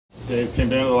Dave came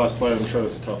down to the last play. I'm sure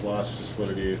that's a tough loss. Just what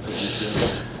did you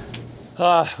see?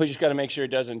 We just got to make sure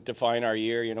it doesn't define our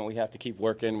year. You know, we have to keep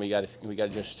working. We got to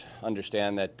just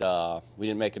understand that we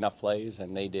didn't make enough plays,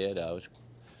 and they did.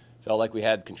 Felt like we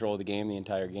had control of the game the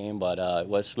entire game, but it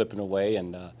was slipping away,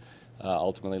 and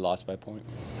ultimately lost by a point.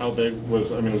 How big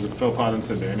was? I mean, was it Phil Potts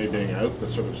and Danny being out that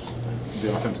sort of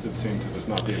the offense did seem to just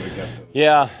not be able to get?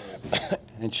 Yeah,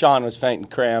 and Sean was fainting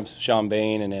cramps. Sean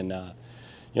Bain, and then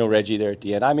Reggie there at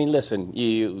the end. I mean, listen,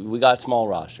 we got small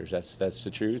rosters. That's the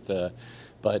truth.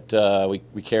 But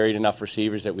we carried enough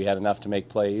receivers that we had enough to make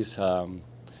plays.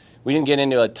 We didn't get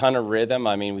into a ton of rhythm.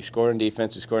 I mean, we scored on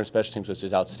defense, we scored on special teams, which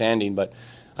is outstanding, but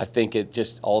I think it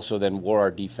just also then wore our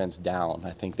defense down.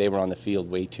 I think they were on the field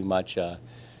way too much.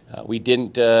 We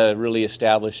didn't really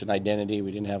establish an identity.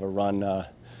 We didn't have a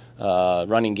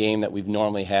running game that we've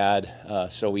normally had.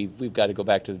 So we've got to go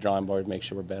back to the drawing board and make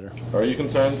sure we're better. Are you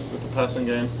concerned with the passing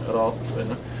game at all right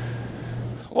now?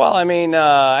 Well, I mean,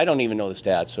 I don't even know the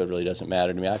stats, so it really doesn't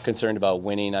matter to me. I'm concerned about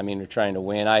winning. I mean, we're trying to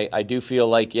win. I do feel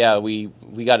like, yeah, we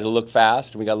got to look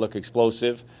fast. We got to look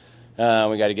explosive. We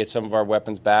got to get some of our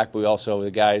weapons back. But we also,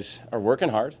 the guys are working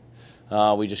hard.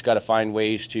 We just got to find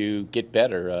ways to get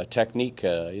better. Technique,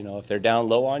 if they're down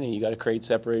low on you, you got to create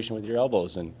separation with your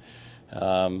elbows. And,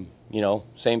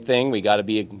 same thing. We got to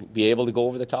be able to go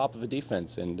over the top of a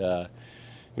defense. And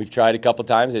we've tried a couple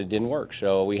times and it didn't work.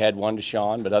 So we had one to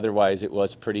Sean, but otherwise it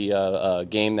was a pretty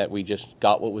game that we just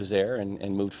got what was there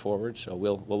and moved forward. So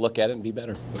we'll look at it and be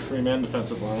better. The three-man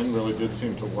defensive line really did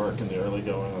seem to work in the early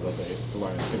going, although the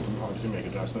Lions seemed to obviously make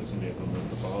adjustments and be able to move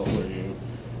the ball. Were you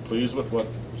pleased with what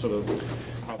sort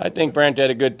of? I think Brent had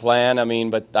a good plan. I mean,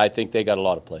 but I think they got a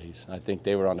lot of plays. I think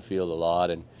they were on the field a lot,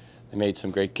 and they made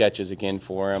some great catches again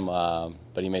for him.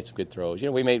 But he made some good throws.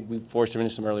 We forced him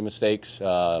into some early mistakes.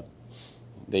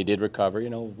 They did recover.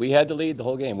 We had the lead the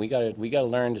whole game. We got to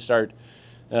learn to start,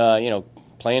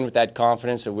 playing with that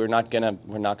confidence that we're not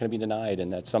gonna be denied,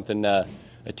 and that's something a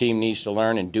team needs to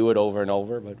learn and do it over and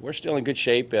over. But we're still in good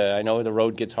shape. I know the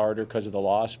road gets harder because of the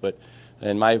loss, but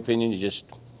in my opinion, you just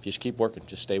keep working.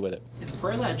 Just stay with it. Is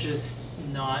part of that just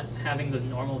not having the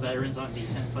normal veterans on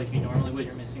defense like you normally would?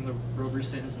 You're missing the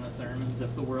Robersons and the Thurmans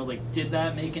of the world. Like, did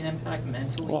that make an impact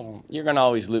mentally? Well, you're going to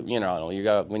always lose.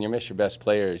 When you miss your best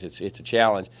players, it's a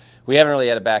challenge. We haven't really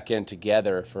had a back end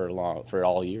together for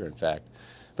all year, in fact.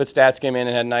 But Stats came in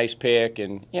and had a nice pick,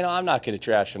 and I'm not going to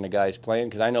trash on the guys playing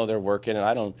because I know they're working,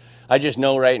 and I just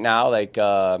know right now, like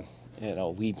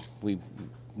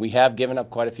we have given up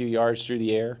quite a few yards through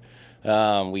the air.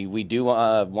 We do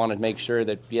want to make sure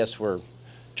that, yes, we're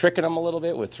tricking them a little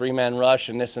bit with three-man rush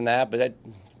and this and that, but it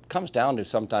comes down to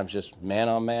sometimes just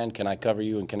man-on-man. Can I cover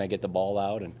you and can I get the ball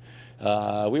out? And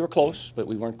we were close, but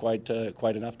we weren't quite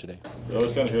enough today. You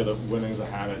always kind of hear that winning's a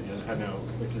habit. I know,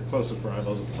 like your closest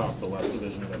rivals at the top of the West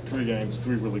Division have had 3 games,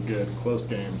 3 really good, close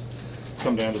games,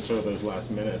 come down to sort of those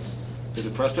last minutes. Is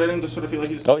it frustrating to sort of feel like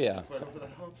you just quite over that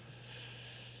hump?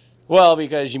 Well,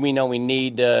 because we know we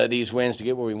need these wins to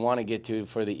get where we want to get to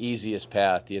for the easiest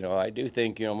path. I do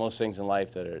think most things in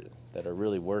life that are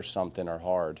really worth something are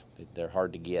hard. They're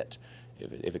hard to get.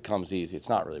 If it comes easy, it's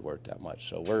not really worth that much.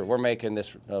 So we're making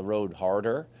this road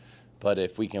harder. But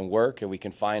if we can work and we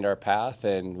can find our path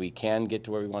and we can get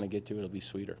to where we want to get to, it'll be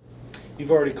sweeter.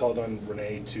 You've already called on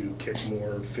Rene to kick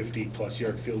more 50-plus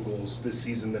yard field goals this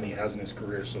season than he has in his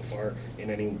career so far in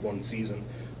any one season.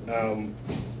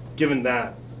 Given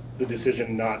that, the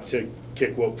decision not to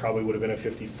kick what probably would have been a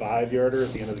 55-yarder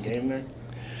at the end of the game there?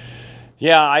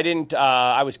 Yeah, I didn't.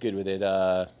 I was good with it.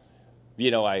 I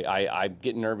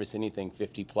get nervous anything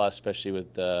 50-plus, especially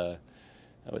with the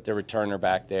returner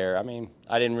back there. I mean,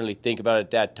 I didn't really think about it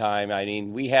at that time. I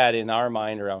mean, we had in our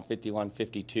mind around 51,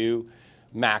 52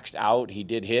 maxed out. He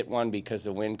did hit one because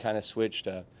the wind kind of switched.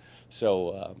 I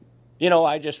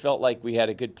just felt like we had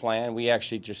a good plan. We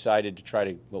actually decided to try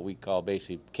to what we call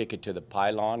basically kick it to the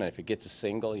pylon, and if it gets a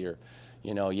single,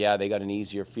 they got an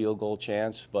easier field goal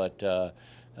chance. But I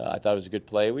thought it was a good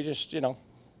play. We just,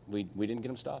 we didn't get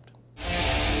them stopped.